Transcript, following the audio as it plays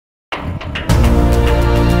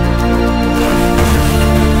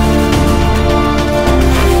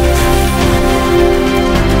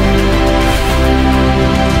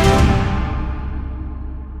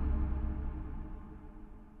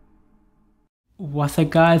What's up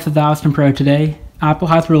guys, it's Austin Pro. Today, Apple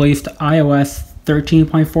has released iOS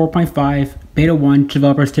 13.4.5 Beta 1 to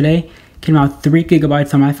developers today. Came out 3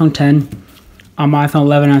 gigabytes on my iPhone 10. On my iPhone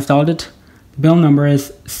 11 I installed it. The build number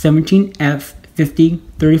is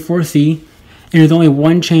 17F5034C. And there's only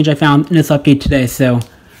one change I found in this update today. So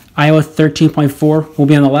iOS 13.4 will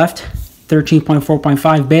be on the left,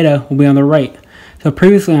 13.4.5 beta will be on the right. So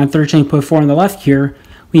previously on 13.4 on the left here,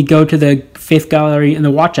 we go to the face gallery in the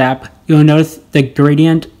watch app. You'll notice the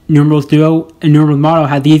gradient, numerals duo, and numerals mono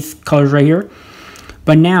had these colors right here.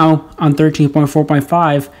 But now on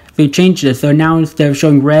 13.4.5, they changed this. So now instead of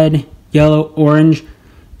showing red, yellow, orange,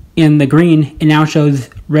 and the green, it now shows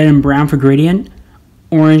red and brown for gradient,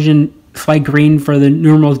 orange and slight green for the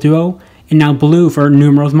numerals duo, and now blue for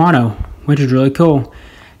numerals mono, which is really cool.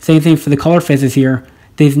 Same thing for the color faces here.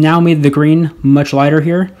 They've now made the green much lighter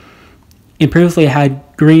here. And previously it had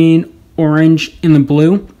green, orange, and the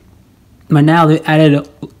blue. But now they added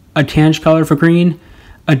a tannish color for green,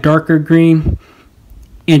 a darker green,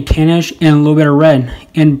 and tannish, and a little bit of red,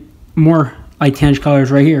 and more light tannish colors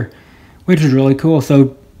right here, which is really cool.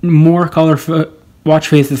 So more color watch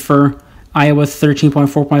faces for iOS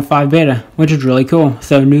 13.4.5 beta, which is really cool.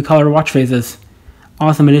 So new color watch faces.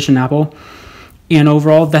 Awesome addition, Apple. And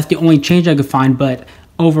overall, that's the only change I could find, but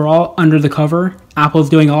overall, under the cover, Apple's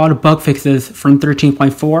doing a lot of bug fixes from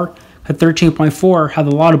 13.4. But 13.4 had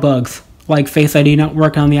a lot of bugs, like Face ID not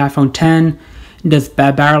working on the iPhone 10, just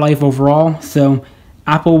bad battery life overall. So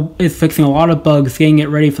Apple is fixing a lot of bugs, getting it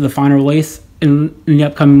ready for the final release in the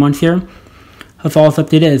upcoming months here. That's all this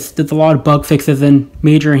update is. There's a lot of bug fixes and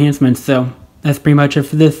major enhancements. So that's pretty much it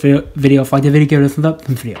for this video. If you like the video, give it a thumbs up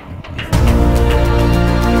in this video.